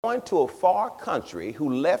going to a far country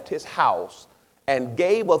who left his house and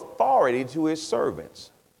gave authority to his servants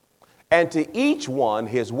and to each one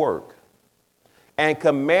his work, and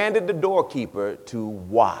commanded the doorkeeper to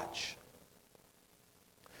watch.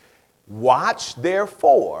 Watch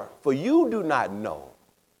therefore, for you do not know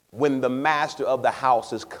when the master of the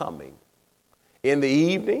house is coming, in the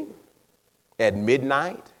evening, at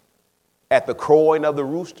midnight, at the crowing of the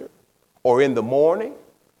rooster, or in the morning,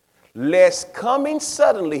 lest coming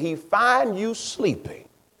suddenly he find you sleeping.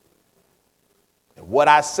 And what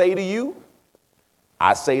I say to you,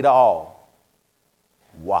 I say to all,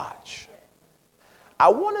 watch. I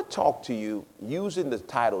want to talk to you using the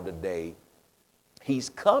title today, He's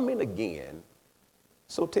Coming Again,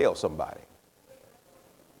 so tell somebody.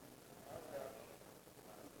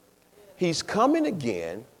 He's coming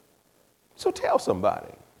again, so tell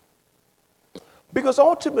somebody. Because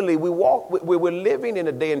ultimately we're living in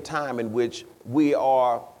a day and time in which we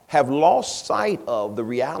have lost sight of the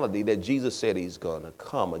reality that Jesus said he's going to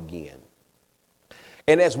come again.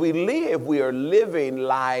 And as we live, we are living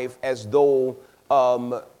life as though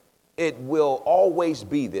it will always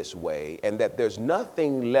be this way, and that there's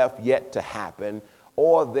nothing left yet to happen,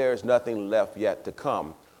 or there's nothing left yet to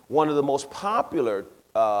come. One of the most popular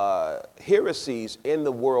heresies in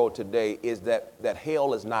the world today is that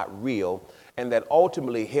hell is not real, and that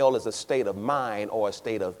ultimately hell is a state of mind or a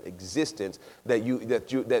state of existence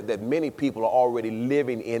that many people are already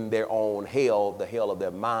living in their own hell, the hell of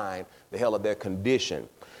their mind, the hell of their condition.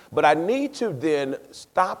 But I need to then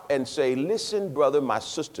stop and say, listen, brother, my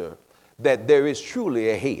sister, that there is truly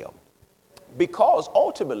a hell. Because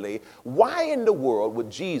ultimately, why in the world would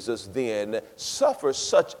Jesus then suffer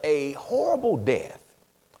such a horrible death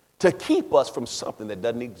to keep us from something that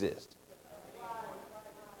doesn't exist?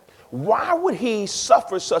 Why would he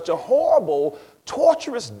suffer such a horrible,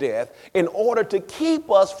 torturous death in order to keep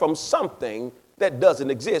us from something that doesn't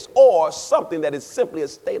exist, or something that is simply a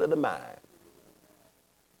state of the mind?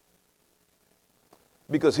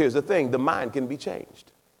 Because here's the thing, the mind can be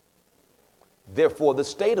changed. Therefore, the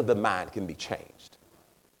state of the mind can be changed.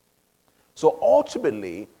 So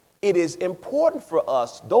ultimately, it is important for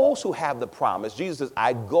us, those who have the promise. Jesus says,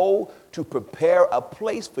 I go to prepare a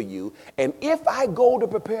place for you. And if I go to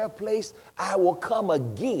prepare a place, I will come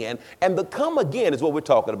again. And the come again is what we're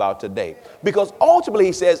talking about today. Because ultimately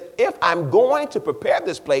he says, if I'm going to prepare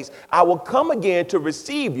this place, I will come again to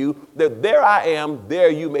receive you, that there I am,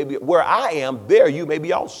 there you may be. Where I am, there you may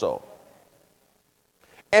be also.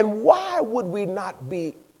 And why would we not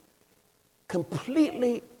be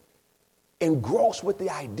completely engrossed with the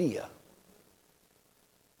idea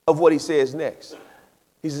of what he says next?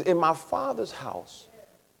 He says, in my Father's house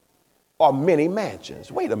are many mansions.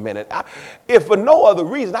 Wait a minute. If for no other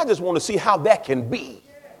reason, I just want to see how that can be.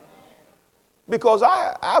 Because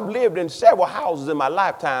I've lived in several houses in my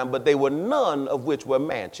lifetime, but they were none of which were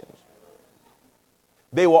mansions.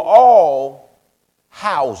 They were all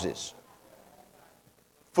houses,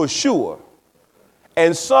 for sure,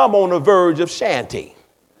 and some on the verge of shanty,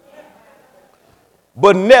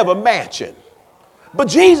 but never mansion. But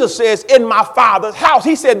Jesus says, in my Father's house.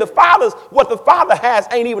 He said what the Father has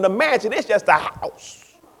ain't even a mansion, it's just a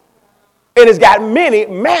house. And it's got many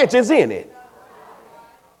mansions in it.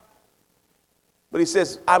 But he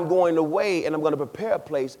says, I'm going away and I'm going to prepare a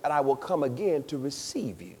place, and I will come again to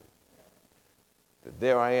receive you. That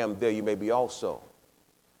there I am, there you may be also.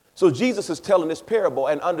 So Jesus is telling this parable,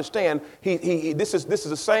 and understand, this is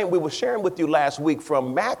the same we were sharing with you last week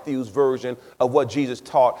from Matthew's version of what Jesus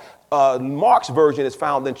taught. Mark's version is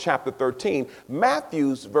found in chapter 13.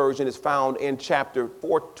 Matthew's version is found in chapter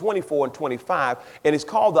 24 and 25, and it's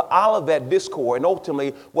called the Olivet Discourse. And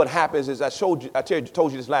ultimately what happens is, I told you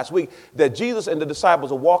this last week, that Jesus and the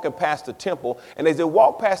disciples are walking past the temple, and as they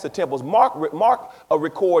walk past the temples, Mark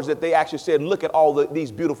records that they actually said, look at all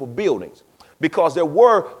these beautiful buildings. Because there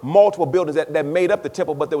were multiple buildings that made up the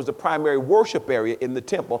temple, but there was a primary worship area in the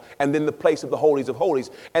temple, and then the place of the holies of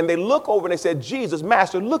holies. And they look over and they said, Jesus,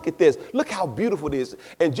 Master, look at this. Look how beautiful it is.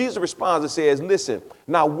 And Jesus responds and says, listen,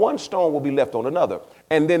 now one stone will be left on another.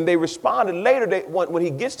 And then they responded later, when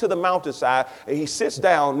he gets to the mountainside and he sits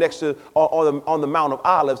down next to on the Mount of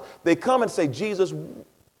Olives, they come and say, Jesus,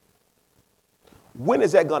 when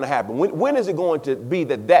is that going to happen? When is it going to be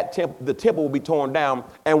that the temple will be torn down?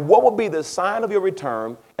 And what will be the sign of your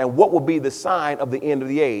return? And what will be the sign of the end of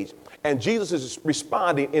the age? And Jesus is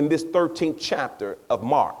responding in this 13th chapter of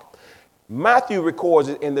Mark. Matthew records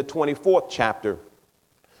it in the 24th chapter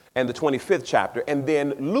and the 25th chapter. And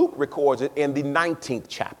then Luke records it in the 19th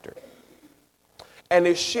chapter. and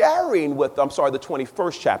is sharing with them, the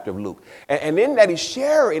 21st chapter of Luke. And in that, he's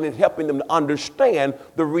sharing and helping them to understand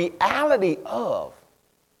the reality of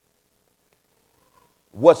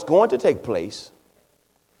what's going to take place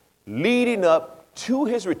leading up to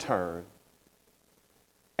his return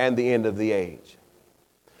and the end of the age.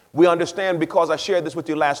 We understand, because I shared this with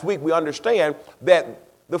you last week, we understand that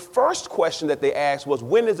the first question that they asked was,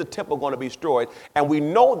 when is the temple going to be destroyed? And we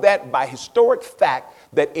know that by historic fact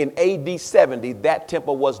that in AD 70, that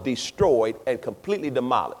temple was destroyed and completely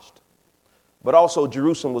demolished. But also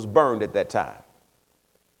Jerusalem was burned at that time.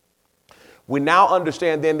 We now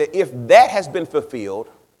understand then that if that has been fulfilled,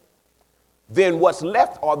 then what's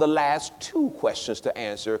left are the last two questions to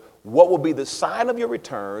answer. What will be the sign of your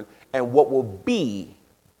return, and what will be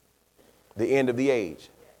the end of the age?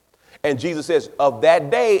 And Jesus says, of that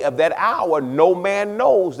day, of that hour, no man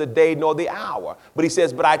knows the day nor the hour. But he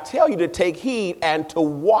says, but I tell you to take heed and to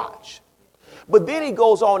watch. But then he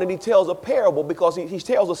goes on and he tells a parable, because he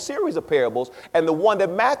tells a series of parables. And the one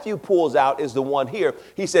that Matthew pulls out is the one here.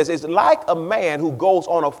 He says, it's like a man who goes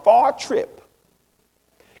on a far trip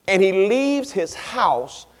and he leaves his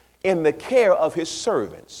house in the care of his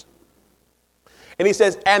servants. And he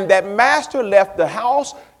says, and that master left the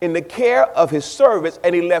house in the care of his servants,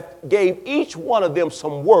 and he gave each one of them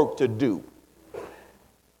some work to do.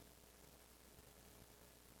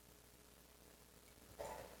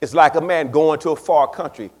 It's like a man going to a far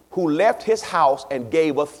country who left his house and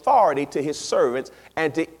gave authority to his servants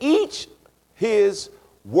and to each his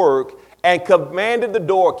work, and commanded the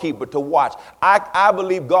doorkeeper to watch. I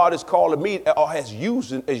believe God is calling me, or is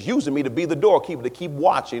using me to be the doorkeeper, to keep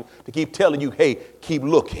watching, to keep telling you, hey, keep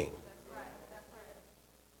looking.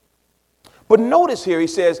 But notice here, he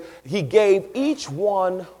says, he gave each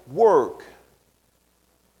one work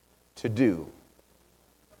to do.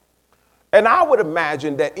 And I would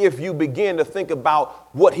imagine that if you begin to think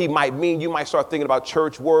about what he might mean, you might start thinking about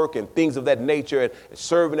church work and things of that nature, and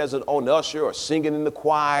serving as an usher, or singing in the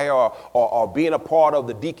choir, or being a part of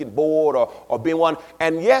the deacon board, or being one.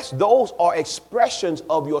 And yes, those are expressions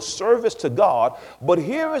of your service to God. But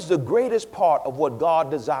here is the greatest part of what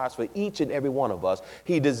God desires for each and every one of us.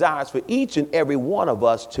 He desires for each and every one of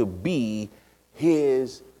us to be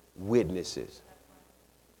his witnesses.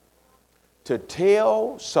 To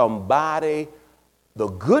tell somebody the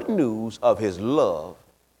good news of his love,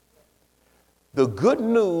 the good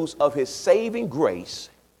news of his saving grace,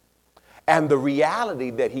 and the reality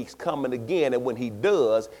that he's coming again. And when he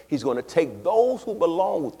does, he's going to take those who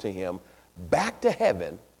belong to him back to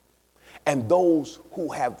heaven, and those who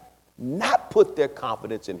have not put their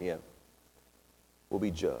confidence in him will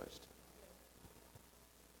be judged.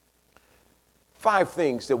 5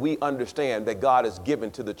 things that we understand that God has given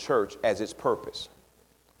to the church as its purpose.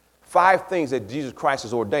 5 things that Jesus Christ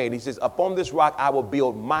has ordained. He says, upon this rock I will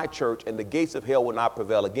build my church, and the gates of hell will not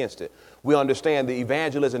prevail against it. We understand the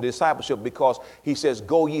evangelism and discipleship because he says,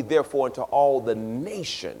 go ye therefore into all the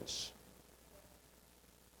nations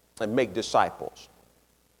and make disciples.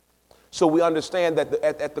 So we understand that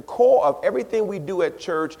at the core of everything we do at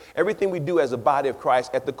church, everything we do as a body of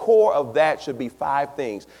Christ, at the core of that should be 5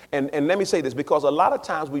 things. And let me say this, because a lot of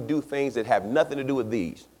times we do things that have nothing to do with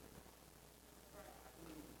these.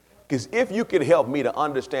 Because if you could help me to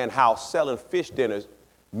understand how selling fish dinners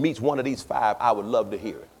meets one of these 5, I would love to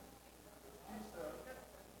hear it.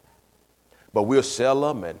 But we'll sell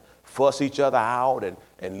them and fuss each other out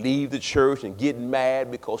and leave the church and get mad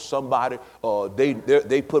because somebody,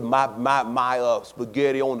 they put my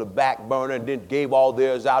spaghetti on the back burner and then gave all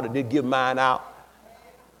theirs out and didn't give mine out.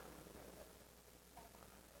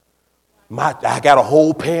 I got a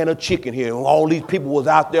whole pan of chicken here, and all these people was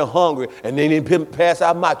out there hungry, and they didn't pass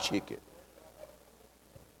out my chicken.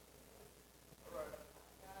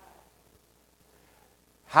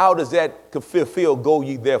 How does that fulfill, go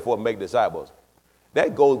ye therefore make disciples?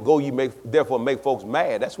 That go ye therefore make folks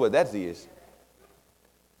mad. That's what that is.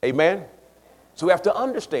 Amen? So we have to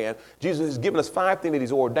understand Jesus has given us 5 things that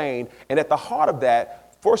he's ordained, and at the heart of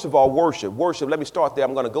that, first of all, worship. Worship, let me start there.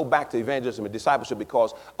 I'm going to go back to evangelism and discipleship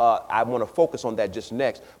because I want to focus on that just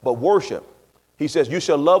next. But worship, he says, you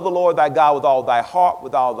shall love the Lord thy God with all thy heart,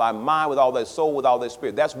 with all thy mind, with all thy soul, with all thy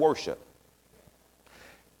spirit. That's worship.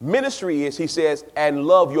 Ministry is, he says, and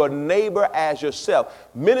love your neighbor as yourself.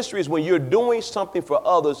 Ministry is when you're doing something for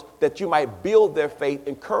others that you might build their faith,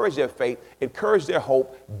 encourage their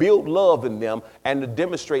hope, build love in them, and to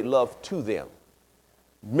demonstrate love to them.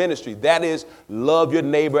 Ministry, that is, love your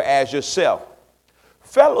neighbor as yourself.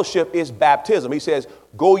 Fellowship is baptism. He says,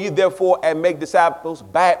 Go ye therefore and make disciples,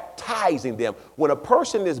 baptizing them. When a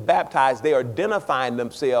person is baptized, they are identifying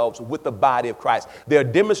themselves with the body of Christ. They're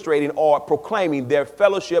demonstrating or proclaiming their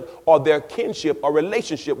fellowship or their kinship or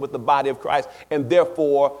relationship with the body of Christ, and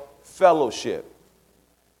therefore fellowship.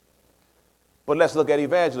 But let's look at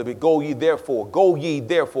evangelism. Go ye therefore. Go ye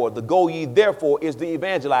therefore. The go ye therefore is the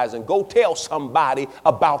evangelizing. Go tell somebody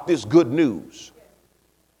about this good news.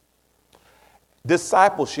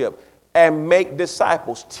 Discipleship. And make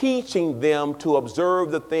disciples, teaching them to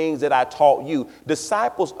observe the things that I taught you.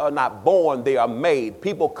 Disciples are not born, they are made.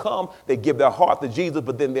 People come, they give their heart to Jesus,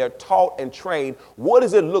 but then they're taught and trained. What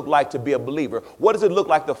does it look like to be a believer? What does it look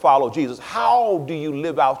like to follow Jesus? How do you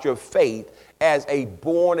live out your faith as a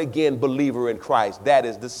born again believer in Christ? That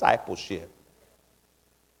is discipleship.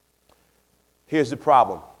 Here's the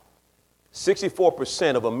problem.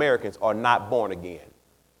 64% of Americans are not born again.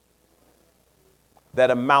 That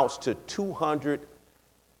amounts to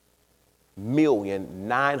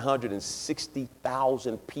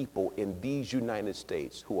 200,960,000 people in these United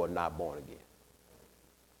States who are not born again.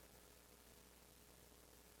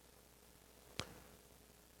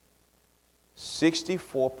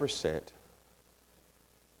 %64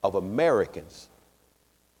 of Americans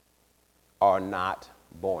are not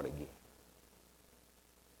born again.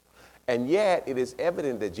 And yet it is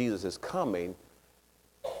evident that Jesus is coming.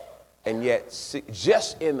 And yet,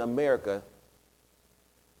 just in America,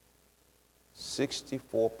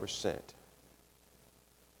 64%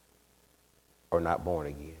 are not born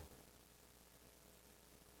again.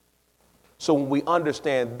 So when we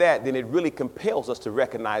understand that, then it really compels us to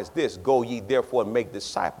recognize this. Go ye therefore and make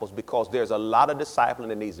disciples, because there's a lot of discipling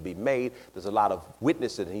that needs to be made. There's a lot of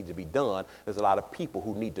witnessing that needs to be done. There's a lot of people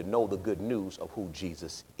who need to know the good news of who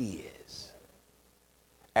Jesus is.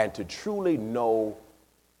 And to truly know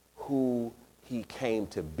who he came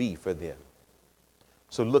to be for them.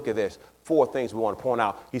 So look at this. 4 things we want to point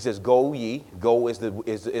out. He says, go ye. Go is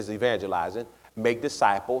evangelizing. Make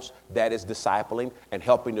disciples. That is discipling and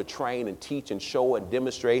helping to train and teach and show and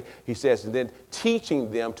demonstrate. He says, and then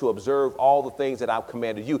teaching them to observe all the things that I've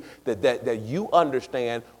commanded you, that you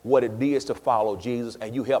understand what it is to follow Jesus,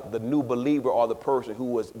 and you help the new believer or the person who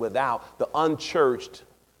was without, the unchurched,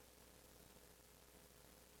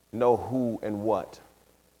 know who and what.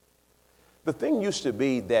 The thing used to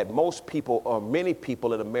be that most people, or many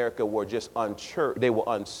people in America, were just unchurched. They were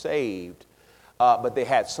unsaved, but they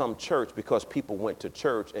had some church because people went to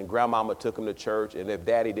church, and grandmama took them to church, and if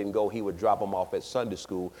daddy didn't go, he would drop them off at Sunday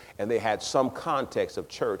school, and they had some context of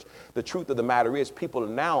church. The truth of the matter is, people are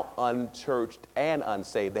now unchurched and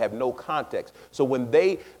unsaved. They have no context. So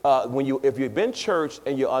if you've been churched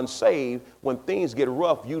and you're unsaved, when things get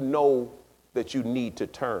rough, you know that you need to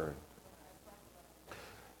turn.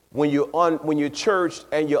 When you're churched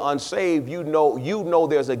and you're unsaved, you know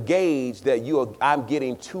there's a gauge that I'm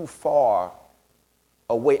getting too far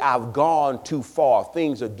away. I've gone too far.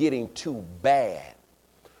 Things are getting too bad.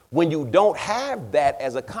 When you don't have that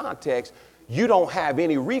as a context, you don't have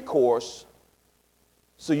any recourse,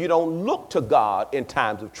 so you don't look to God in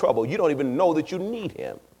times of trouble. You don't even know that you need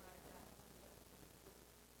him.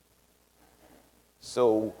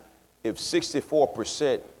 So if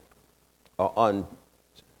 64% are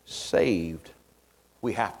unsaved,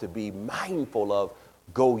 we have to be mindful of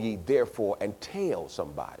go ye therefore and tell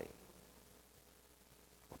somebody.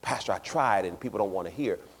 Pastor, I tried and people don't want to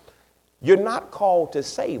hear. You're not called to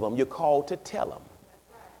save them, you're called to tell them.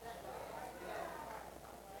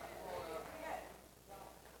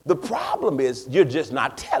 The problem is you're just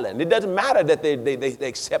not telling. It doesn't matter that they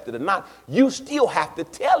accept it or not. You still have to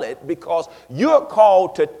tell it, because you're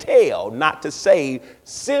called to tell, not to save.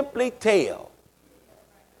 Simply tell.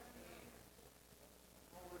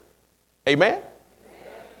 Amen?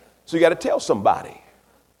 So you got to tell somebody.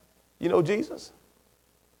 You know Jesus?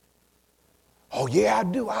 Oh, yeah, I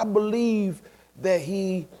do. I believe that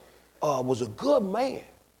he was a good man.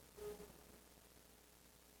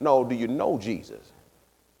 No, do you know Jesus?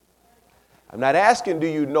 I'm not asking, do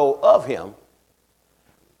you know of him?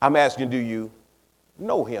 I'm asking, do you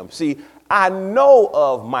know him? See, I know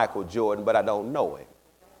of Michael Jordan, but I don't know him.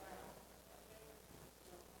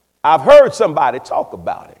 I've heard somebody talk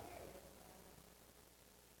about him.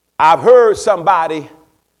 I've heard somebody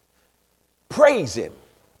praise him.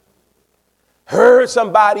 Heard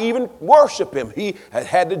somebody even worship him. He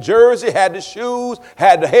had the jersey, had the shoes,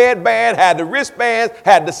 had the headband, had the wristbands,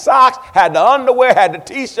 had the socks, had the underwear, had the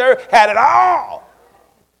t-shirt, had it all.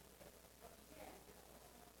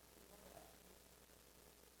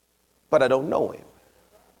 But I don't know him.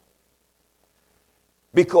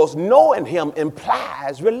 Because knowing him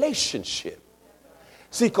implies relationship.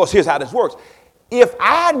 See, because here's how this works. If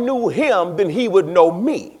I knew him, then he would know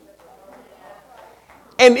me.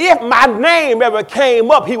 And if my name ever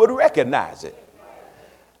came up, he would recognize it.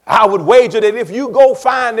 I would wager that if you go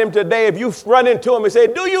find him today, if you run into him and say,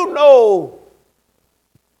 do you know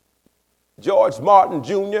George Martin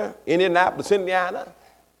Jr., Indianapolis, Indiana?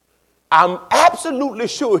 I'm absolutely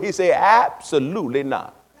sure he said, absolutely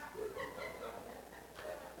not.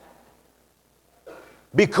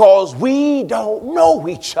 Because we don't know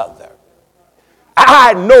each other.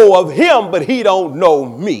 I know of him, but he don't know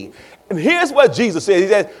me. And here's what Jesus says. He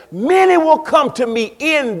says, many will come to me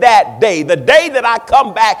in that day, the day that I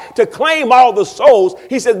come back to claim all the souls.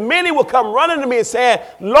 He says, many will come running to me and saying,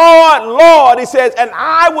 Lord, Lord. He says, and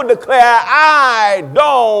I will declare, I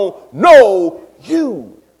don't know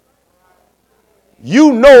you.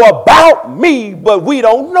 You know about me, but we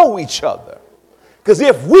don't know each other. Because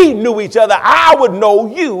if we knew each other, I would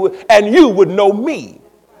know you and you would know me.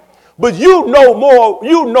 But you know more,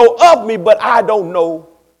 you know of me, but I don't know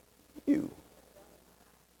you.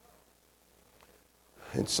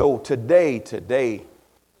 And so today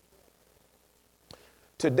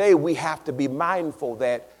we have to be mindful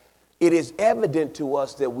that it is evident to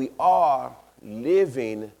us that we are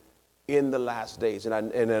living in the last days.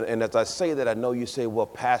 And as I say that, I know you say, well,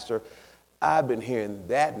 Pastor, I've been hearing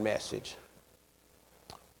that message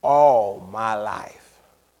all my life.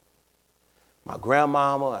 My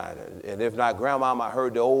grandmama, and if not grandmama, I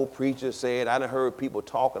heard the old preacher say it. I done heard people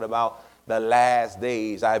talking about the last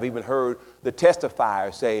days. I've even heard the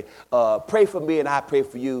testifiers say, pray for me and I pray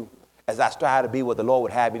for you as I strive to be what the Lord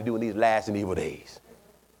would have me to do in these last and evil days.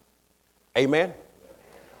 Amen?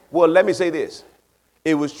 Well, let me say this.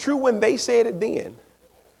 It was true when they said it then,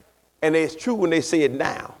 and it's true when they say it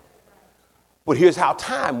now. But here's how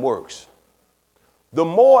time works. The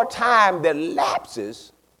more time that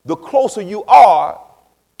lapses, the closer you are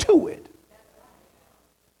to it.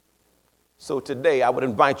 So today I would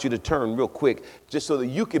invite you to turn real quick just so that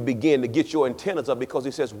you can begin to get your antennas up, because he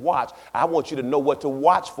says watch. I want you to know what to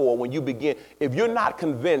watch for when you begin. If you're not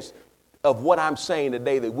convinced of what I'm saying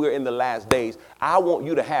today, that we're in the last days, I want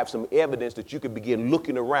you to have some evidence that you can begin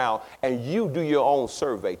looking around and you do your own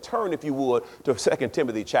survey. Turn, if you would, to 2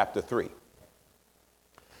 Timothy chapter 3.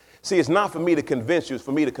 See, it's not for me to convince you, it's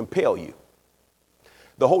for me to compel you.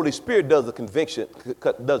 The Holy Spirit does the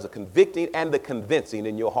convicting and the convincing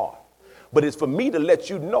in your heart. But it's for me to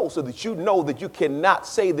let you know so that you cannot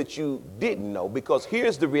say that you didn't know. Because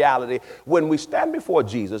here's the reality. When we stand before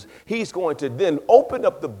Jesus, he's going to then open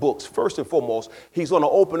up the books. First and foremost, he's going to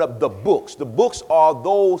open up the books. The books are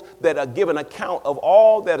those that are given account of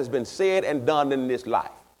all that has been said and done in this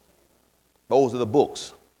life. Those are the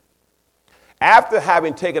books. After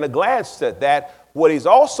having taken a glance at that, what he's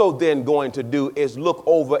also then going to do is look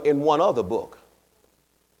over in one other book.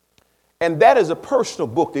 And that is a personal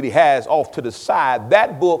book that he has off to the side.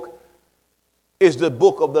 That book is the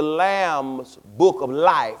book of the Lamb's book of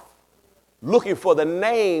life, looking for the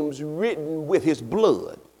names written with his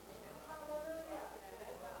blood.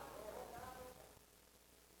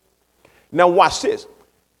 Now watch this.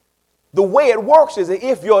 The way it works is that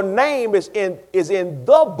if your name is in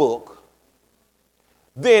the book,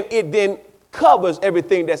 then it then covers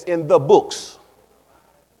everything that's in the books.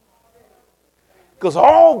 Because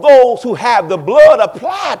all those who have the blood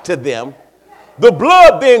applied to them, the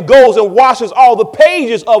blood then goes and washes all the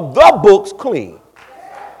pages of the books clean.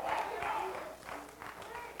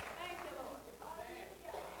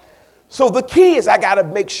 So the key is I got to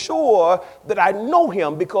make sure that I know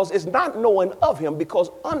him, because it's not knowing of him.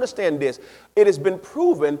 Because understand this, it has been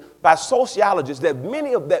proven by sociologists that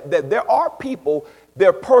that there are people,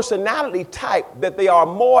 their personality type, that they are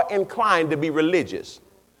more inclined to be religious.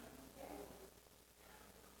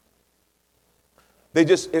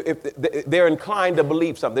 If they're inclined to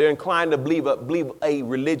believe something, they're inclined to believe a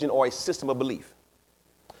religion or a system of belief.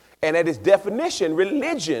 And at its definition,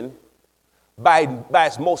 religion, by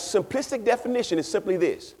its most simplistic definition, is simply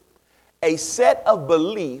this: a set of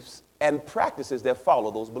beliefs and practices that follow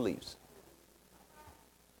those beliefs.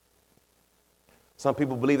 Some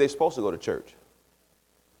people believe they're supposed to go to church.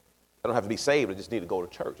 They don't have to be saved, they just need to go to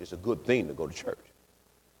church. It's a good thing to go to church.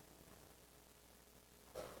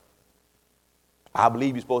 I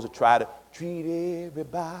believe you're supposed to try to treat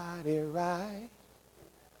everybody right.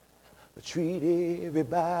 Treat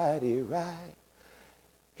everybody right.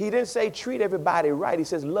 He didn't say treat everybody right. He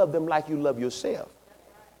says love them like you love yourself.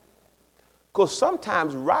 Because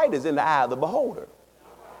sometimes right is in the eye of the beholder.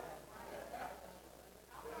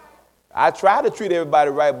 I try to treat everybody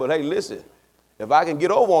right, but hey, listen, if I can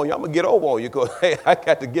get over on you, I'm going to get over on you, because hey, I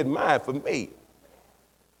got to get mine for me.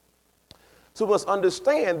 So we must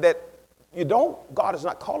understand that God is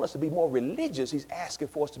not calling us to be more religious. He's asking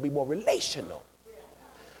for us to be more relational.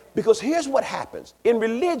 Because here's what happens. In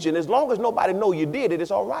religion, as long as nobody know you did it,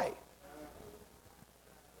 it's all right.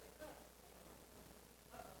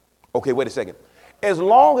 Okay, wait a second. As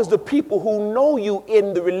long as the people who know you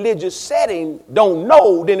in the religious setting don't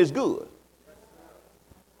know, then it's good.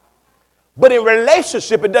 But in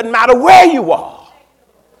relationship, it doesn't matter where you are.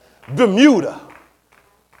 Bermuda,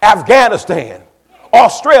 Afghanistan,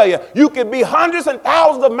 Australia, you can be hundreds and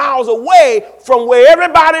thousands of miles away from where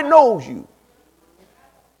everybody knows you.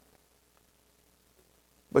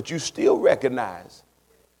 But you still recognize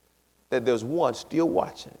that there's one still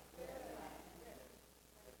watching.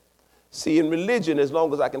 See, in religion, as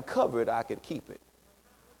long as I can cover it, I can keep it.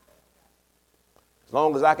 As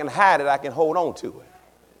long as I can hide it, I can hold on to it.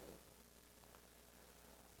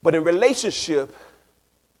 But in relationship,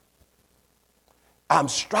 I'm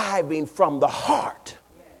striving from the heart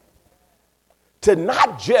to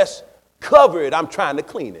not just cover it, I'm trying to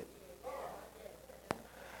clean it.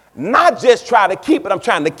 Not just try to keep it, I'm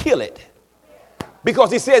trying to kill it.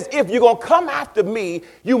 Because he says, if you're going to come after me,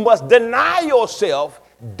 you must deny yourself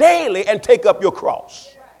daily and take up your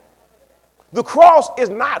cross. The cross is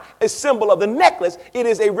not a symbol of the necklace. It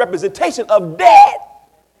is a representation of death.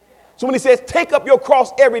 So when he says take up your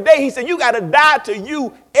cross every day, he said you got to die to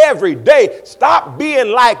you every day. Stop being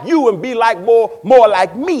like you and be like more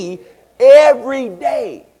like me every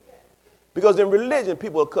day. Because in religion,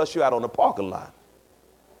 people will cuss you out on the parking lot.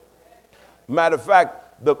 Matter of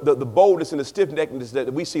fact, the boldness and the stiff-neckedness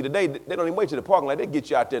that we see today, they don't even wait to the parking lot. They get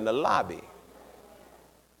you out there in the lobby.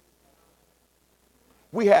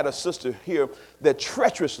 We had a sister here that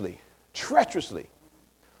treacherously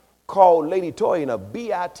called Lady Toya a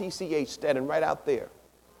B-I-T-C-H standing right out there.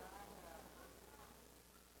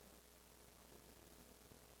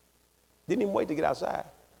 Didn't even wait to get outside.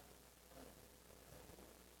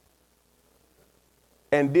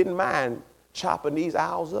 And didn't mind chopping these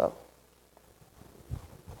owls up.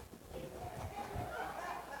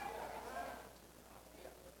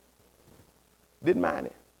 Didn't mind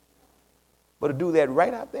it. But to do that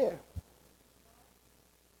right out there.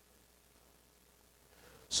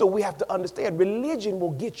 So we have to understand religion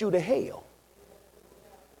will get you to hell.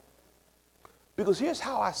 Because here's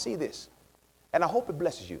how I see this, and I hope it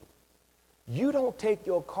blesses you. You don't take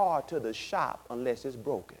your car to the shop unless it's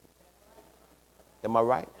broken. Am I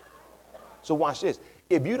right? So watch this.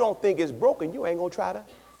 If you don't think it's broken, you ain't going to try to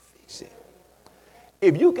fix it.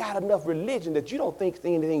 If you got enough religion that you don't think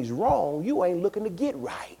anything's wrong, you ain't looking to get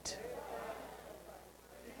right.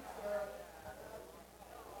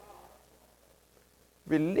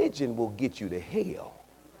 Religion will get you to hell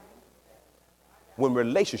when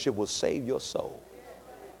relationship will save your soul.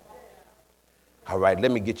 All right,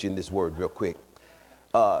 let me get you in this word real quick.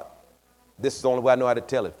 This is the only way I know how to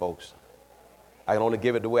tell it, folks. I can only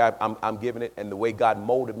give it the way I'm giving it, and the way God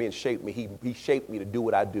molded me and shaped me. He shaped me to do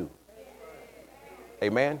what I do.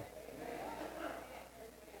 Amen?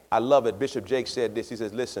 I love it. Bishop Jake said this. He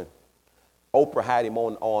says, listen, Oprah had him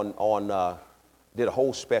did a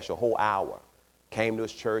whole special, whole hour. Came to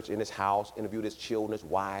his church, in his house, interviewed his children, his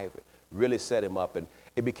wife, really set him up. And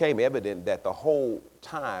it became evident that the whole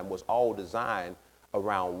time was all designed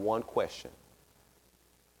around one question.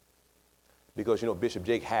 Because, you know, Bishop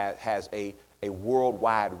Jake has a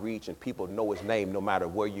worldwide reach, and people know his name no matter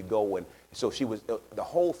where you go. And so the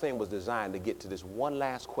whole thing was designed to get to this one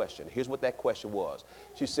last question. Here's what that question was.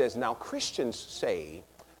 She says, now Christians say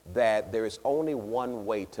that there is only one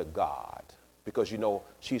way to God. Because, you know,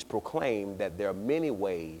 she's proclaimed that there are many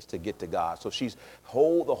ways to get to God. So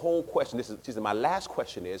the whole question, she said, my last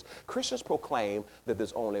question is, Christians proclaim that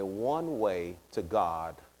there's only one way to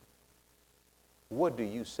God. What do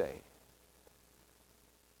you say?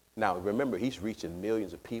 Now, remember, he's reaching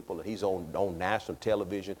millions of people, and he's on national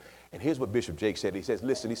television. And here's what Bishop Jake said. He says,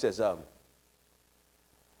 listen, he says,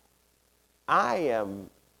 I am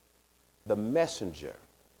the messenger,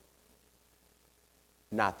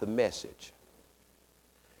 not the message.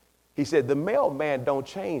 He said, the mailman don't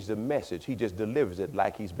change the message. He just delivers it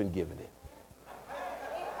like he's been given it.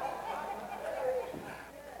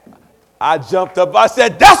 I jumped up. I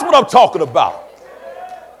said, that's what I'm talking about.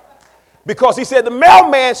 Because he said the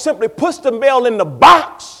mailman simply puts the mail in the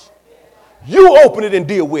box. You open it and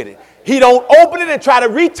deal with it. He don't open it and try to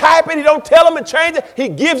retype it. He don't tell him to change it. He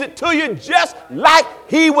gives it to you just like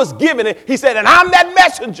he was giving it. He said, and I'm that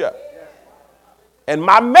messenger. And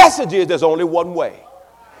my message is there's only one way.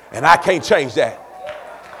 And I can't change that.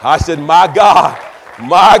 I said, my God,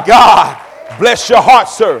 bless your heart,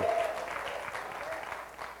 sir.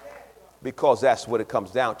 because that's what it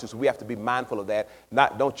comes down to. So we have to be mindful of that.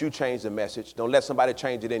 Don't you change the message. Don't let somebody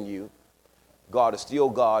change it in you. God is still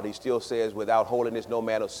God. He still says, without holiness, no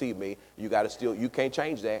man will see me. You can't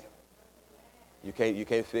change that. You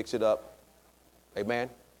can't fix it up. Amen.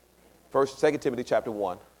 2 Timothy chapter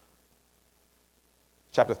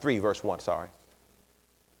 3, verse 1, sorry.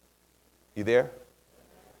 You there?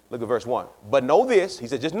 Look at verse 1. But know this. He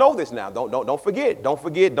said, just know this now. Don't forget. Don't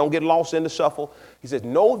forget. Don't get lost in the shuffle. He says,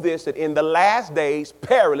 know this, that in the last days,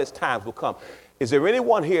 perilous times will come. Is there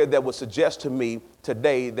anyone here that would suggest to me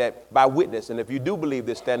today that by witness, and if you do believe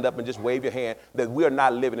this, stand up and just wave your hand, that we are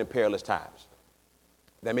not living in perilous times?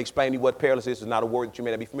 Let me explain to you what perilous is. It's not a word that you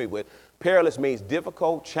may not be familiar with. Perilous means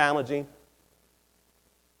difficult, challenging,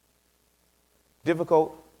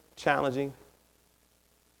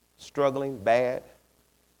 struggling, bad,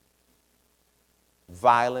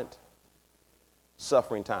 violent,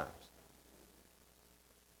 suffering times.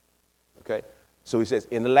 Okay? So he says,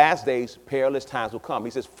 in the last days, perilous times will come.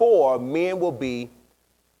 He says, for men will be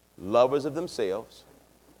lovers of themselves,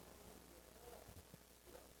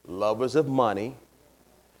 lovers of money.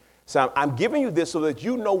 So I'm giving you this so that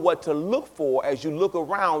you know what to look for as you look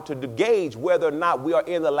around to gauge whether or not we are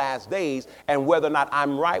in the last days and whether or not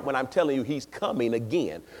I'm right when I'm telling you he's coming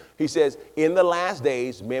again. He says, in the last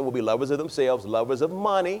days, men will be lovers of themselves, lovers of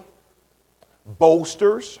money,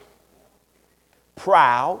 boasters,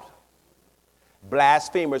 proud,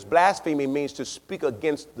 blasphemers. Blaspheming means to speak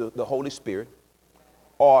against the Holy Spirit,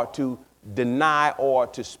 or to deny or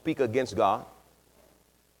to speak against God.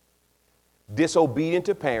 Disobedient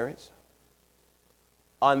to parents,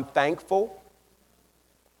 unthankful,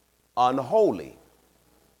 unholy,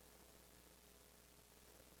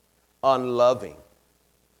 unloving,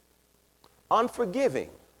 unforgiving,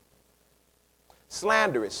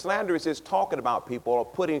 slanderous. Slanderous is talking about people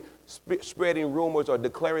or spreading rumors or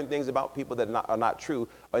declaring things about people that are not true.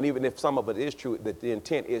 And even if some of it is true, that the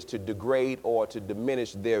intent is to degrade or to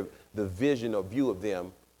diminish the vision or view of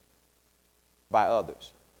them by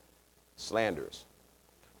others. Slanderous.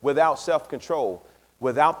 Without self-control,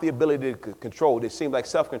 without the ability to control, it seems like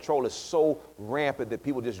self-control is so rampant that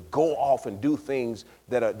people just go off and do things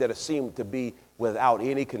that seem to be without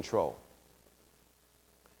any control.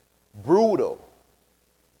 Brutal.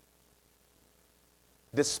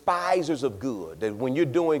 Despisers of good, that when you're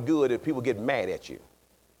doing good, that people get mad at you.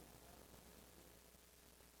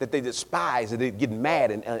 That they despise, that they get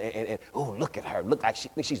mad and oh, look at her, look like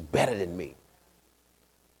she's better than me.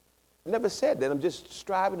 Never said that. I'm just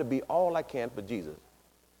striving to be all I can for Jesus.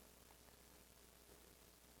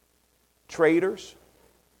 Traitors.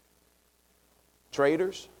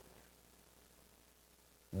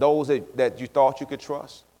 Those that you thought you could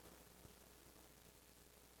trust.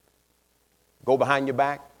 Go behind your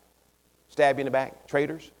back, stab you in the back.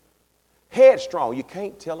 Traitors. Headstrong. You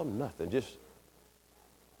can't tell them nothing. Just,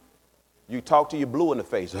 you talk to your blue in the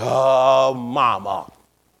face. Oh, mama.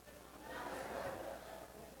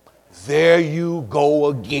 There you go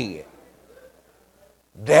again.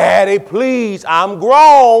 Daddy, please, I'm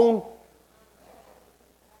grown.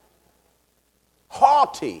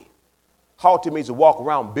 Haughty. Haughty means to walk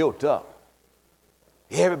around built up.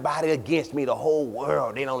 Everybody against me, the whole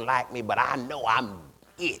world, they don't like me, but I know I'm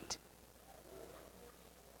it.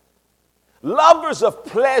 Lovers of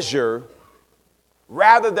pleasure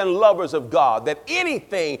rather than lovers of God. That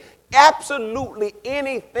anything, absolutely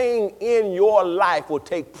anything in your life will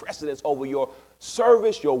take precedence over your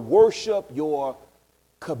service, your worship, your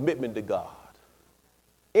commitment to God.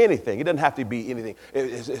 Anything. It doesn't have to be anything.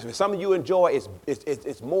 If it's something you enjoy,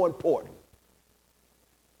 it's more important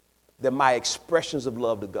than my expressions of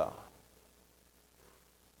love to God.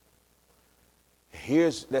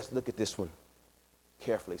 Let's look at this one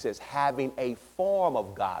carefully. It says, having a form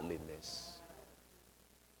of godliness.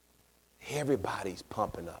 Everybody's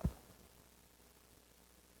pumping up.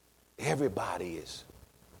 Everybody is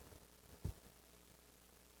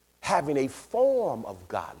having a form of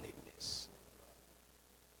godliness.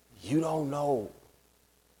 You don't know.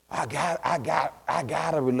 I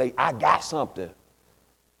gotta relate. I got something.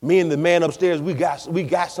 Me and the man upstairs, we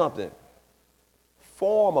got something.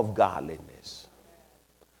 Form of godliness.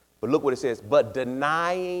 But look what it says, but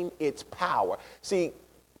denying its power. See,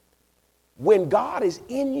 when God is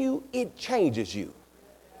in you, it changes you.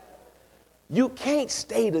 You can't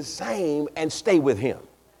stay the same and stay with him.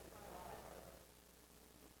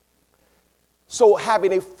 So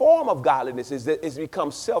having a form of godliness is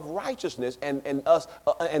become self-righteousness and us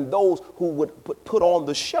and those who would put on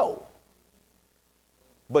the show,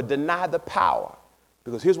 but deny the power.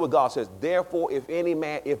 Because here's what God says: therefore, if any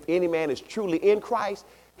man is truly in Christ,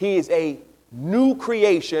 he is a new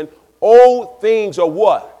creation. Old things are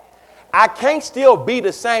what? I can't still be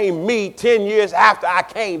the same me 10 years after I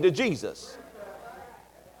came to Jesus.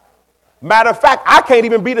 Matter of fact, I can't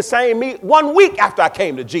even be the same me 1 week after I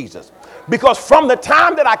came to Jesus. Because from the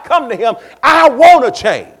time that I come to him, I want to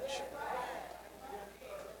change.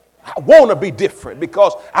 I want to be different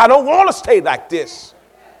because I don't want to stay like this.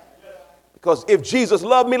 Because if Jesus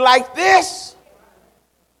loved me like this,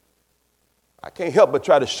 I can't help but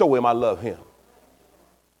try to show him I love him.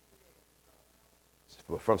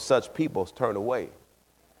 But from such people, turn away.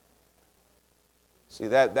 See,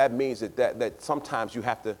 that means that sometimes you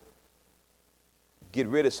have to get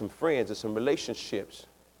rid of some friends and some relationships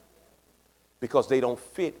because they don't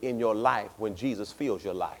fit in your life when Jesus fills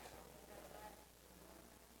your life.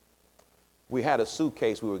 We had a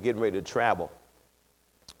suitcase. We were getting ready to travel.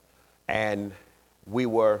 And we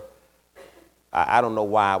were, I don't know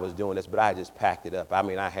why I was doing this, but I just packed it up. I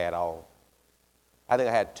mean, I think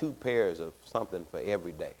I had 2 pairs of something for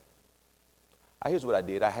every day. Here's what I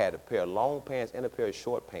did. I had a pair of long pants and a pair of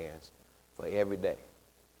short pants for every day.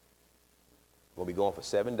 We'll be going for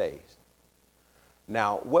 7 days.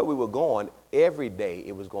 Now, where we were going, every day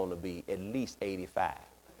it was going to be at least 85.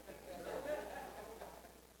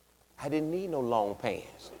 I didn't need no long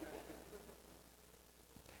pants.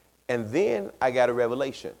 And then I got a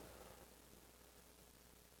revelation.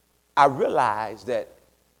 I realized that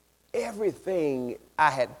everything I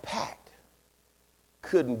had packed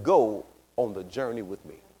couldn't go on the journey with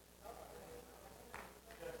me.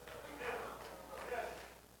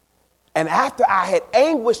 And after I had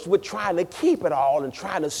anguished with trying to keep it all and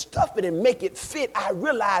trying to stuff it and make it fit, I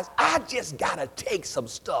realized I just got to take some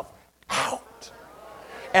stuff out.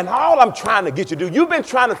 And all I'm trying to get you to do, you've been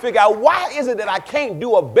trying to figure out why is it that I can't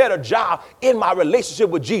do a better job in my relationship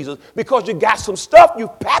with Jesus? Because you got some stuff you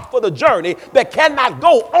packed for the journey that cannot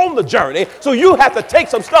go on the journey. So you have to take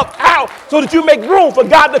some stuff out so that you make room for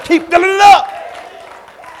God to keep filling it up.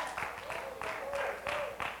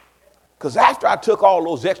 Because after I took all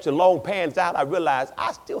those extra long pants out, I realized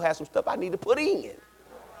I still had some stuff I need to put in.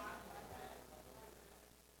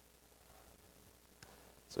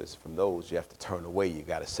 So it's from those you have to turn away. You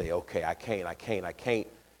got to say, okay, I can't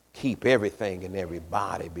keep everything and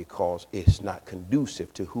everybody because it's not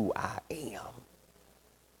conducive to who I am.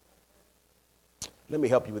 Let me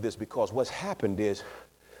help you with this because what's happened is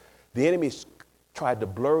the enemy's tried to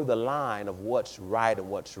blur the line of what's right and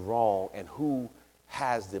what's wrong and who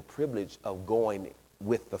has the privilege of going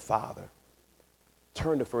with the Father.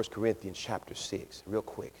 Turn to 1 Corinthians chapter 6 real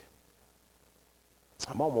quick.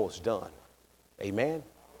 I'm almost done. Amen?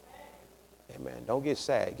 Amen. Don't get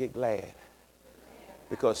sad. Get glad.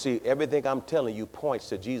 Because, see, everything I'm telling you points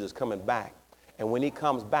to Jesus coming back. And when he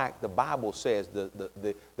comes back, the Bible says that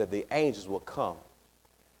the angels will come.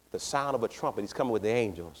 The sound of a trumpet, he's coming with the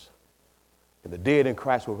angels. And the dead in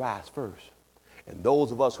Christ will rise first. And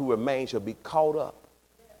those of us who remain shall be caught up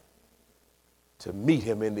to meet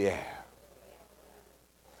him in the air.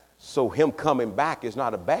 So him coming back is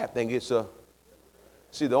not a bad thing.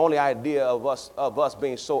 See, the only idea of us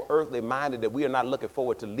being so earthly minded that we are not looking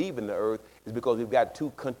forward to leaving the earth is because we've got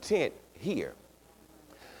too content here.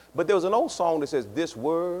 But there was an old song that says, this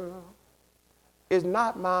world is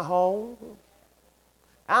not my home.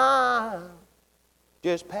 I'm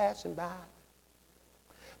just passing by.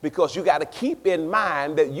 Because you got to keep in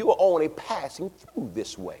mind that you are only passing through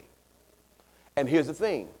this way. And here's the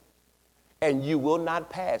thing. And you will not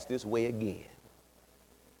pass this way again.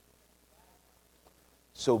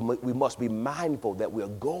 So we must be mindful that we're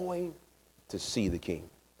going to see the King.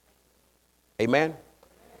 Amen?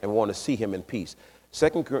 And we want to see him in peace.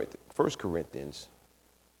 1 Corinthians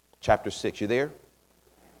chapter 6. You there?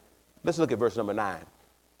 Let's look at verse number 9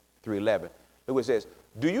 through 11. Look what it says.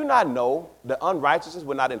 Do you not know that unrighteousness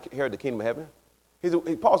will not inherit the kingdom of heaven?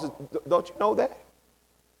 Paul says, don't you know that?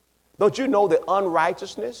 Don't you know that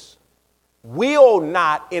unrighteousness will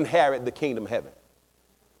not inherit the kingdom of heaven?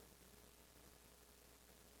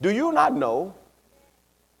 Do you not know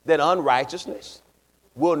that unrighteousness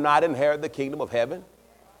will not inherit the kingdom of heaven?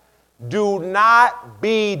 Do not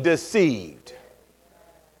be deceived.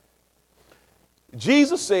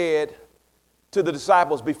 Jesus said to the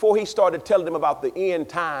disciples before he started telling them about the end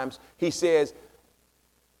times, he says,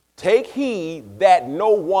 take heed that no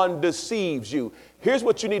one deceives you. Here's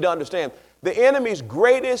what you need to understand. The enemy's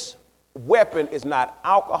greatest weapon is not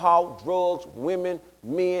alcohol, drugs, women,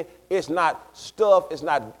 men. It's not stuff. It's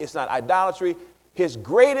not idolatry. His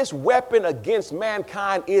greatest weapon against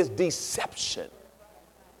mankind is deception.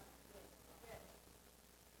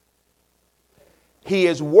 He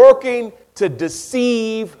is working to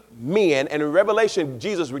deceive men. And in Revelation,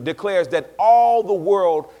 Jesus declares that all the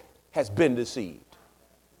world has been deceived.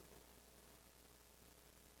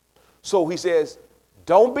 So he says,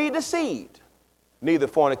 don't be deceived. Neither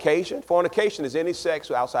fornication. Fornication is any sex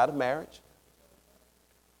outside of marriage.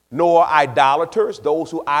 Nor idolaters,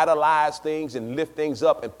 those who idolize things and lift things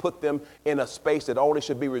up and put them in a space that only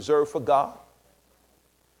should be reserved for God.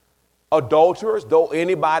 Adulterers, though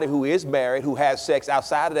anybody who is married who has sex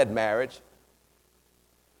outside of that marriage.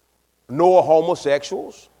 Nor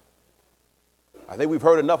homosexuals. I think we've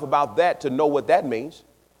heard enough about that to know what that means.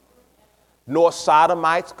 Nor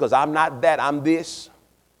sodomites, because I'm not that, I'm this.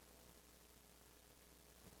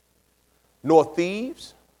 Nor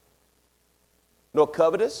thieves. Nor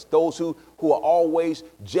covetous, those who are always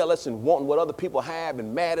jealous and wanting what other people have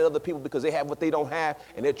and mad at other people because they have what they don't have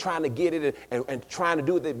and they're trying to get it and trying to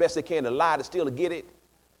do it the best they can to lie to steal to get it.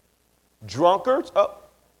 Drunkards.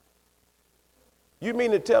 You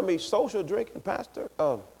mean to tell me social drinking, Pastor?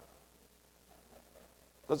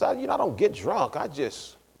 Because I don't get drunk. I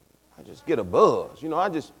just get a buzz. I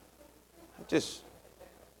just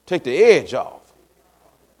take the edge off.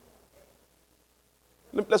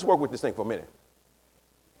 Let's work with this thing for a minute.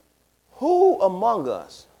 Who among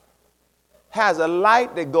us has a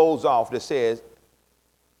light that goes off that says,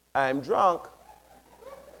 I'm drunk?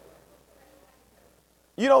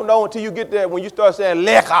 You don't know until you get there when you start saying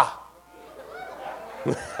liquor.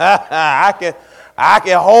 I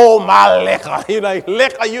can hold my liquor.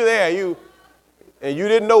 Liquor, you there. And you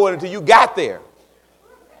didn't know it until you got there.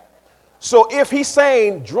 So if he's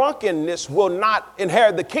saying drunkenness will not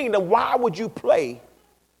inherit the kingdom, why would you play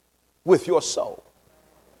with your soul?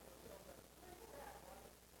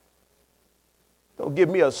 Don't give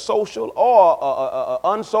me a social or a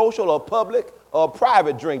unsocial or public or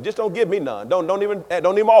private drink. Just don't give me none. Don't even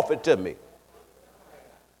offer it to me.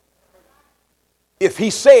 If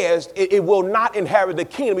he says it will not inherit the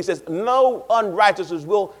kingdom, he says no unrighteousness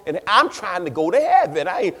will. And I'm trying to go to heaven.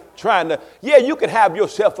 I ain't trying to. Yeah, you can have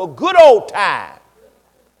yourself a good old time,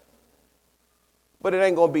 but it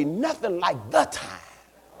ain't gonna be nothing like the time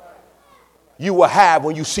you will have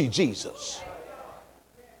when you see Jesus.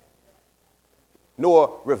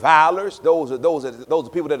 Nor revilers, those are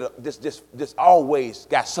people that are just always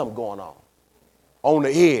got something going on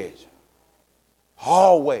the edge,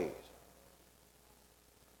 always.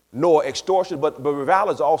 Nor extortion, but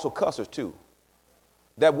revilers are also cussers too.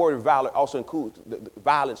 That word reviler also includes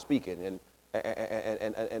violent speaking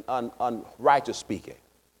and unrighteous speaking.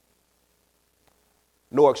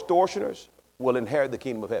 Nor extortioners will inherit the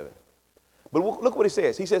kingdom of heaven. But look what he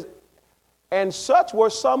says. He says, and such were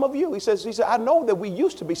some of you. He says, I know that we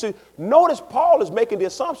used to be. So notice Paul is making the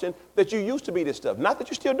assumption that you used to be this stuff, not that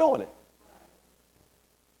you're still doing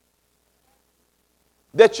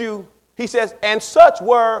it. He says, and such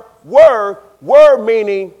were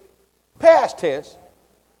meaning past tense.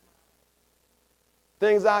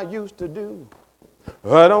 Things I used to do,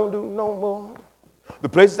 I don't do no more. The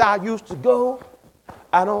places I used to go,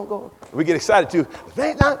 I don't go. We get excited too.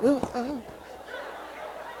 Things I do.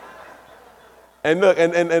 And look,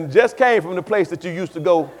 and just came from the place that you used to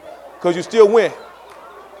go because you still went.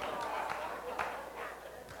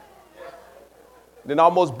 Then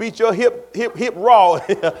almost beat your hip raw.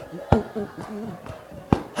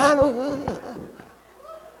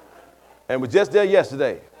 And was just there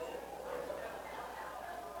yesterday.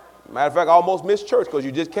 Matter of fact, I almost missed church because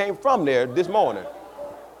you just came from there this morning.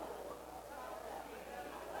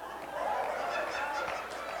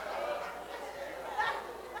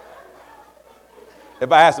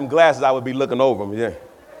 If I had some glasses, I would be looking over them, yeah.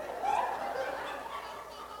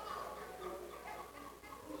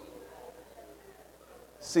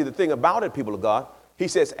 See, the thing about it, people of God, he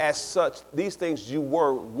says, as such, these things you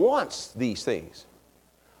were once these things.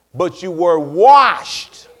 But you were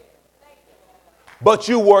washed. But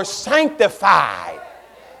you were sanctified.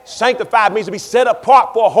 Sanctified means to be set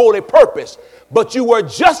apart for a holy purpose. But you were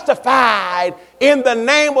justified in the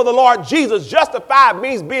name of the Lord Jesus. Justified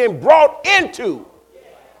means being brought into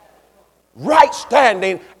right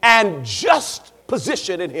standing and just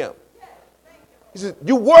position in him. He says,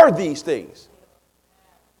 you were these things.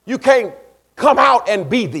 You can't come out and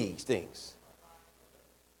be these things.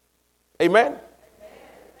 Amen?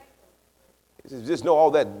 He says, just know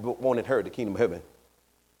all that won't inherit the kingdom of heaven.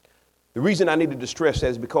 The reason I needed to stress that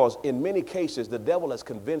is because in many cases, the devil has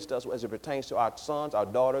convinced us as it pertains to our sons, our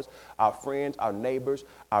daughters, our friends, our neighbors,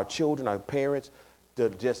 our children, our parents, to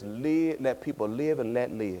just let people live and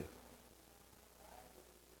let live.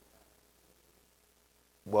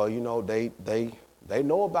 Well, they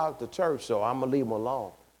know about the church, so I'm going to leave them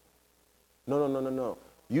alone. No.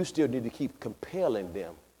 You still need to keep compelling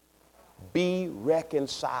them. Be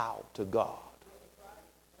reconciled to God.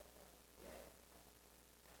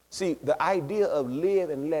 See, the idea of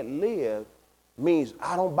live and let live means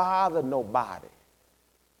I don't bother nobody.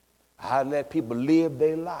 I let people live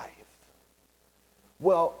their life.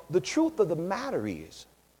 Well, the truth of the matter is,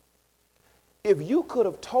 if you could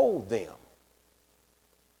have told them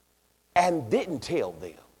and didn't tell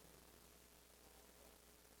them,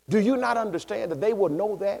 do you not understand that they will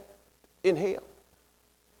know that in hell?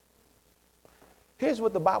 Here's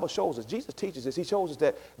what the Bible shows us. Jesus teaches us. He shows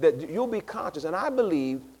us that you'll be conscious. And I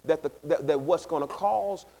believe that, that what's going to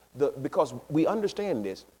cause, because we understand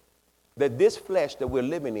this, that this flesh that we're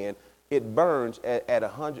living in, it burns at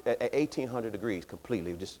 1,800 degrees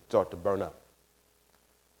completely. It just start to burn up.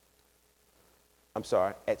 I'm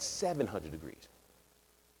sorry, at 700 degrees.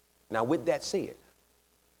 Now, with that said,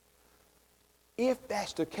 if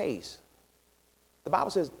that's the case, the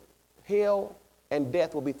Bible says hell and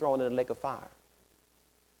death will be thrown in the lake of fire,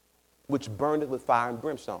 which burneth with fire and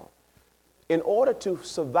brimstone. In order to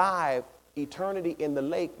survive eternity in the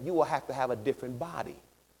lake, you will have to have a different body.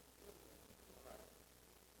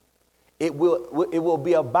 It will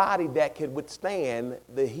be a body that can withstand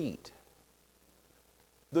the heat.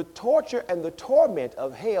 The torture and the torment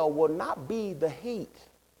of hell will not be the heat.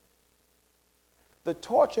 The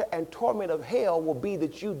torture and torment of hell will be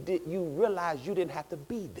that you realize you didn't have to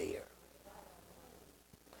be there.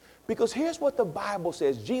 Because here's what the Bible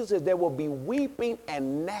says. Jesus says there will be weeping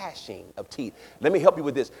and gnashing of teeth. Let me help you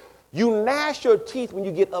with this. You gnash your teeth when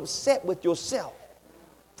you get upset with yourself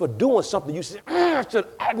for doing something. You say,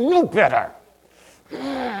 I knew better.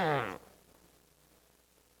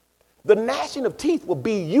 The gnashing of teeth will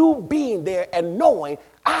be you being there and knowing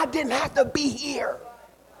I didn't have to be here.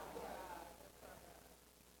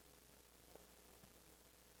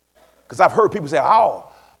 Because I've heard people say,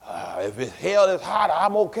 if it's hell is hot,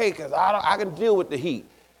 I'm okay because I can deal with the heat.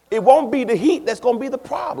 It won't be the heat that's going to be the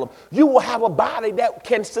problem. You will have a body that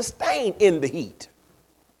can sustain in the heat.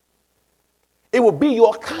 It will be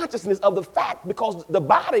your consciousness of the fact, because the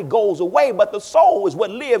body goes away, but the soul is what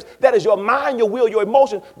lives. That is your mind, your will, your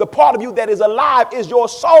emotion. The part of you that is alive is your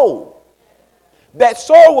soul. That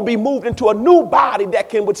soul will be moved into a new body that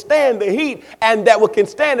can withstand the heat and that can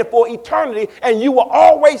stand it for eternity. And you will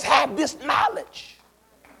always have this knowledge.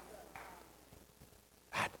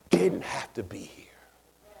 I didn't have to be here.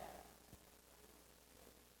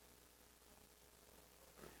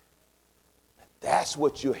 That's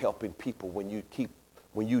what you're helping people when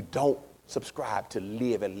you don't subscribe to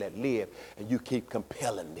live and let live, and you keep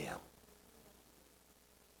compelling them.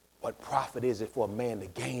 What profit is it for a man to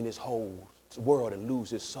gain his whole world and lose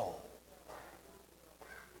his soul?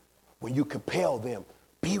 When you compel them,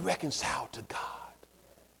 be reconciled to God.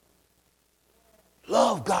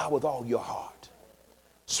 Love God with all your heart.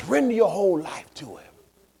 Surrender your whole life to him.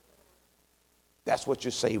 That's what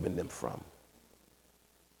you're saving them from.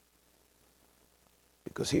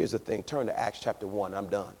 Because here's the thing. Turn to Acts chapter 1. I'm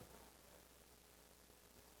done.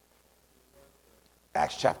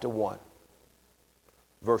 Acts chapter 1,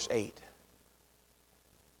 verse 8.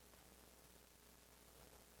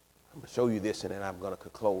 I'm going to show you this, and then I'm going to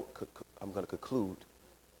conclude.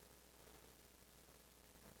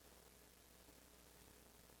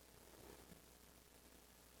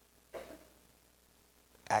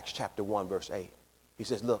 Acts chapter 1, verse 8. He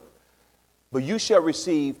says, look, but you shall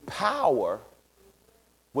receive power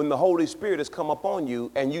when the Holy Spirit has come upon you,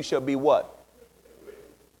 and you shall be what?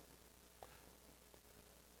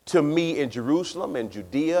 To me in Jerusalem and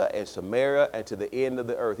Judea and Samaria and to the end of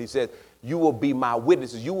the earth. He said, you will be my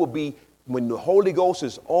witnesses. You will be, when the Holy Ghost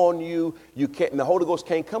is on you, and the Holy Ghost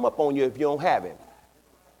can't come up on you if you don't have him.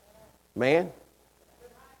 Man?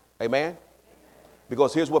 Amen?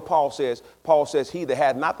 Because here's what Paul says. Paul says, he that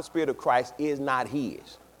had not the Spirit of Christ is not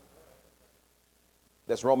his.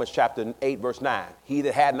 That's Romans chapter 8, verse 9. He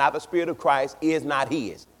that had not the Spirit of Christ is not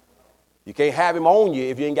his. You can't have him on you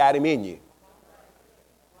if you ain't got him in you.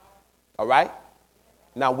 All right?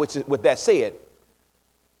 Now, with that said,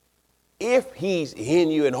 if he's in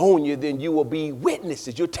you and on you, then you will be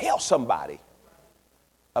witnesses. You'll tell somebody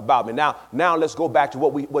about me. Now let's go back to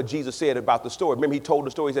what Jesus said about the story. Remember, he told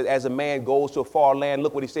the story. He said, as a man goes to a far land,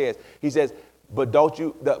 look what he says. He says, but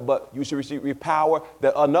you should receive power.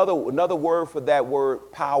 Another word for that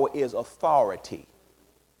word power is authority.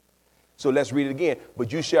 So let's read it again.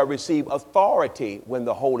 But you shall receive authority when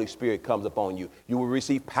the Holy Spirit comes upon you. You will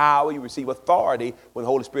receive power. You receive authority when the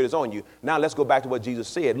Holy Spirit is on you. Now let's go back to what Jesus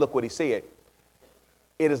said. Look what he said.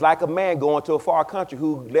 It is like a man going to a far country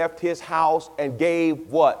who left his house and gave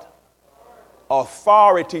what?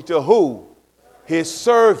 Authority to who? His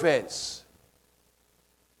servants.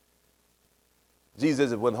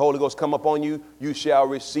 Jesus says, when the Holy Ghost come upon you, you shall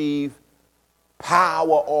receive power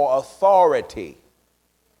or authority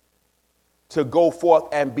to go forth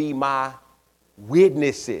and be my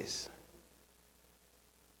witnesses.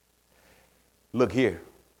 Look here.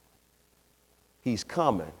 He's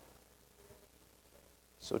coming.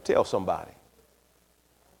 So tell somebody.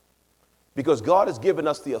 Because God has given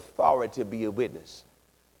us the authority to be a witness.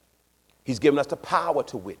 He's given us the power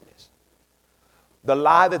to witness. The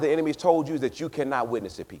lie that the enemy's told you is that you cannot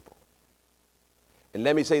witness to people. And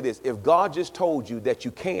let me say this, if God just told you that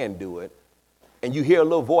you can do it, and you hear a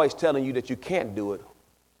little voice telling you that you can't do it,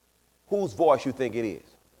 whose voice you think it is?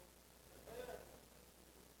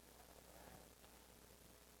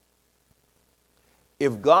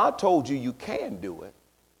 If God told you you can do it,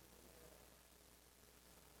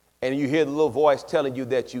 and you hear the little voice telling you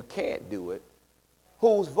that you can't do it,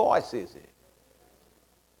 whose voice is it?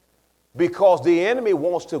 Because the enemy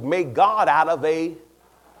wants to make God out of a,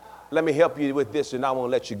 let me help you with this and I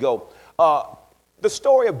won't let you go. The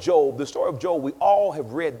story of Job, we all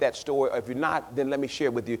have read that story. If you're not, then let me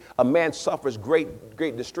share with you. A man suffers great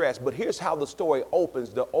distress. But here's how the story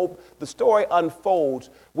opens. The story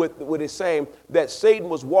unfolds with it saying that Satan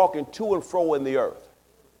was walking to and fro in the earth.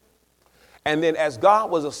 And then as God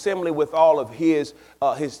was assembling with all of his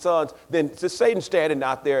sons, then Satan standing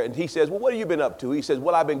out there and he says, well, what have you been up to? He says,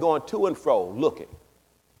 well, I've been going to and fro looking.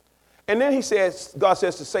 And then God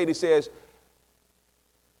says to Satan, he says,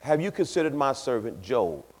 have you considered my servant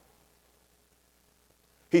Job?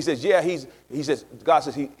 He says, yeah, God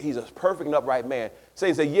says he's a perfect and upright man.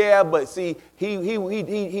 Satan said, yeah, but see,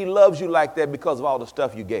 he loves you like that because of all the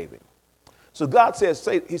stuff you gave him. So God says,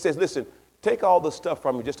 he says, listen, take all the stuff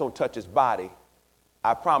from him, just don't touch his body.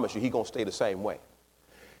 I promise you, he's going to stay the same way.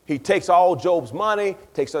 He takes all Job's money,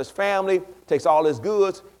 takes his family, takes all his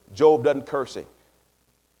goods. Job doesn't curse him.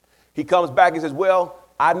 He comes back and says, well,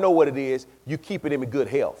 I know what it is. You keeping him in good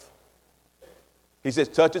health. He says,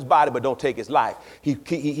 touch his body, but don't take his life. He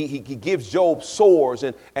gives Job sores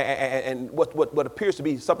and what appears to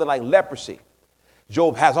be something like leprosy.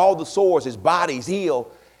 Job has all the sores. His body's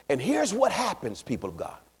healed. And here's what happens, people of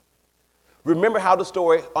God. Remember how the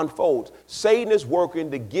story unfolds. Satan is working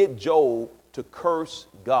to get Job to curse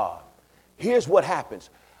God. Here's what happens.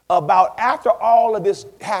 About after all of this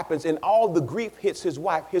happens and all the grief hits his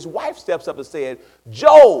wife steps up and said,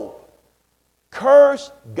 Job,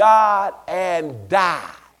 curse God and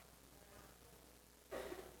die.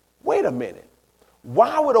 Wait a minute.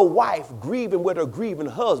 Why would a wife grieving with her grieving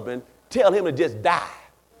husband tell him to just die?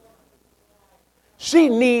 She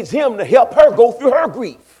needs him to help her go through her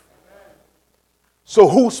grief. So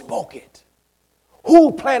who spoke it?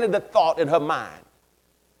 Who planted the thought in her mind?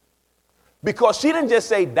 Because she didn't just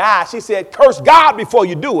say die. She said, curse God before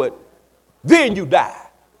you do it. Then you die.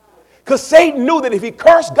 Because Satan knew that if he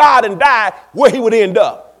cursed God and died, where he would end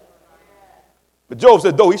up. But Job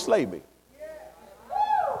said, though he slay me,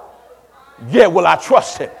 yet will I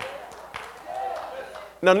trust him.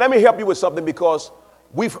 Now, let me help you with something, because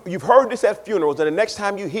you've heard this at funerals, and the next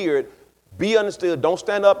time you hear it, be understood. Don't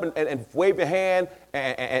stand up and wave your hand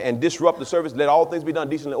and disrupt the service. Let all things be done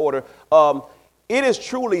decently in order. It is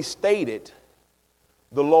truly stated,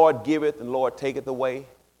 the Lord giveth and the Lord taketh away.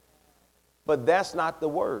 But that's not the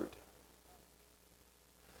word.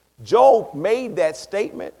 Job made that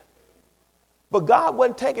statement, but God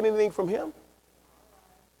wasn't taking anything from him.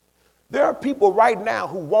 There are people right now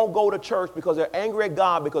who won't go to church because they're angry at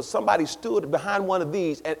God because somebody stood behind one of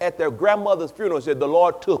these and at their grandmother's funeral and said, the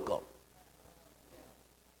Lord took them.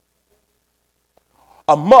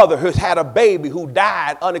 A mother who's had a baby who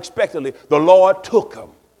died unexpectedly, the Lord took him.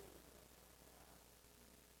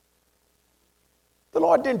 The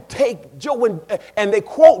Lord didn't take Job, and they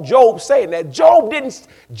quote Job saying that. Job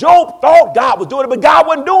thought God was doing it, but God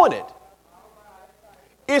wasn't doing it.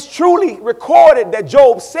 It's truly recorded that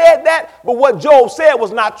Job said that, but what Job said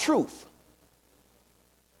was not truth.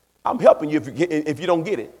 I'm helping you if you don't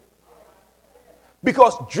get it.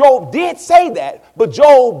 Because Job did say that, but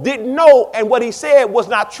Job didn't know, and what he said was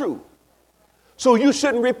not true. So you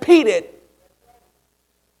shouldn't repeat it.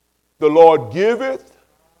 The Lord giveth,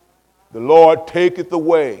 the Lord taketh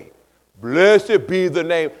away. Blessed be the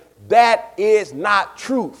name. That is not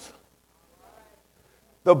truth.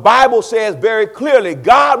 The Bible says very clearly,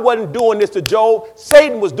 God wasn't doing this to Job.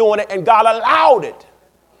 Satan was doing it, and God allowed it.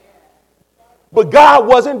 But God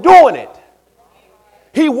wasn't doing it.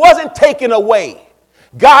 He wasn't taking away.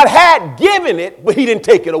 God had given it, but he didn't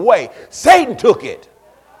take it away. Satan took it.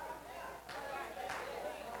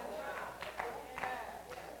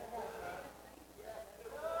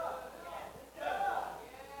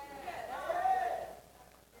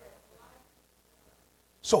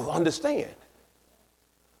 So understand,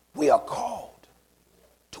 we are called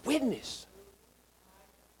witness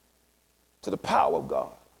to the power of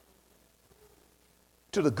God,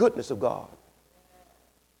 to the goodness of God,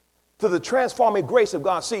 to the transforming grace of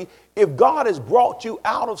God. See, if God has brought you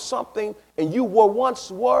out of something and you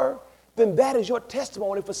once were, then that is your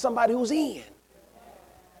testimony for somebody who's in.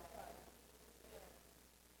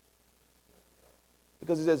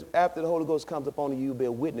 Because it says, after the Holy Ghost comes upon you, you'll be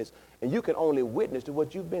a witness. And you can only witness to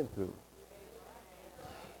what you've been through.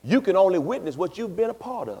 You can only witness what you've been a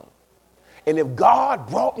part of. And if God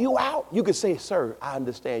brought you out, you can say, sir, I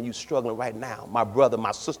understand you struggling right now. My brother,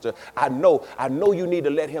 my sister, I know you need to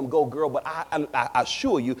let him go, girl, but I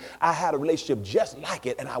assure you, I had a relationship just like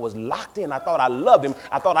it, and I was locked in. I thought I loved him.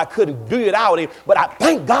 I thought I couldn't do it without him, but I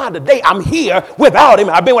thank God today I'm here without him.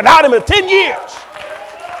 I've been without him in 10 years.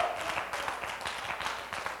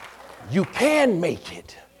 You can make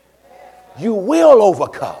it. You will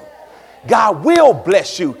overcome. God will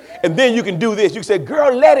bless you. And then you can do this. You can say,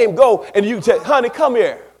 girl, let him go. And you can say, honey, come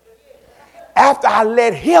here. After I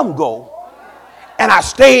let him go and I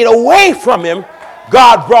stayed away from him,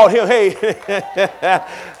 God brought him, hey.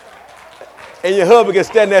 And your husband can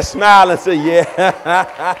stand there smile and say,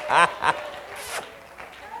 yeah.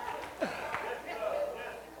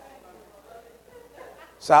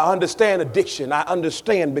 So I understand addiction. I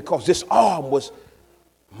understand because this arm was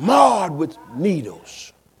marred with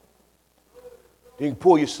needles. You can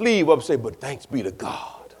pull your sleeve up and say, but thanks be to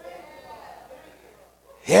God.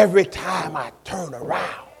 Every time I turn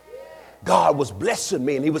around, God was blessing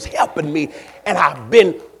me and he was helping me. And I've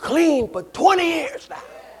been clean for 20 years now.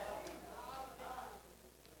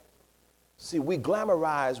 See, we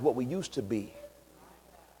glamorize what we used to be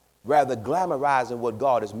rather than glamorizing what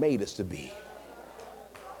God has made us to be.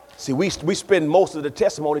 See, we spend most of the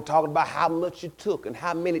testimony talking about how much you took and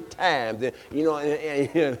how many times, and, you know,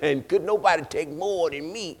 and could nobody take more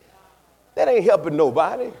than me. That ain't helping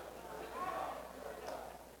nobody.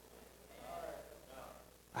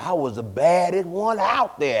 I was the baddest one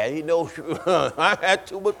out there, you know. I had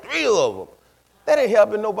 2 or 3 of them. That ain't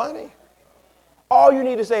helping nobody. All you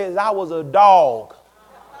need to say is I was a dog.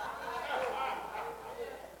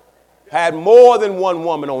 Had more than one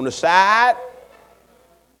woman on the side.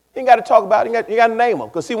 You ain't got to talk about it. You got to name them.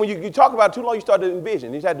 Because see, when you talk about it too long, you start to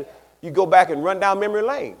envision. You go back and run down memory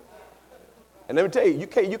lane. And let me tell you,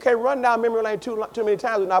 you can't run down memory lane too many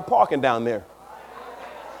times without parking down there.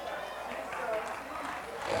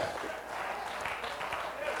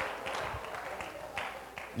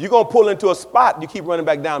 You're going to pull into a spot, you keep running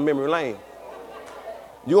back down memory lane.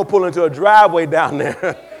 You're going to pull into a driveway down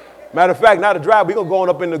there. Matter of fact, not a driveway. We're going to go on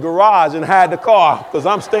up in the garage and hide the car because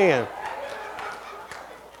I'm staying.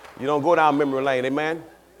 You don't go down memory lane, amen?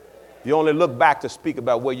 You only look back to speak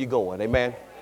about where you're going, amen?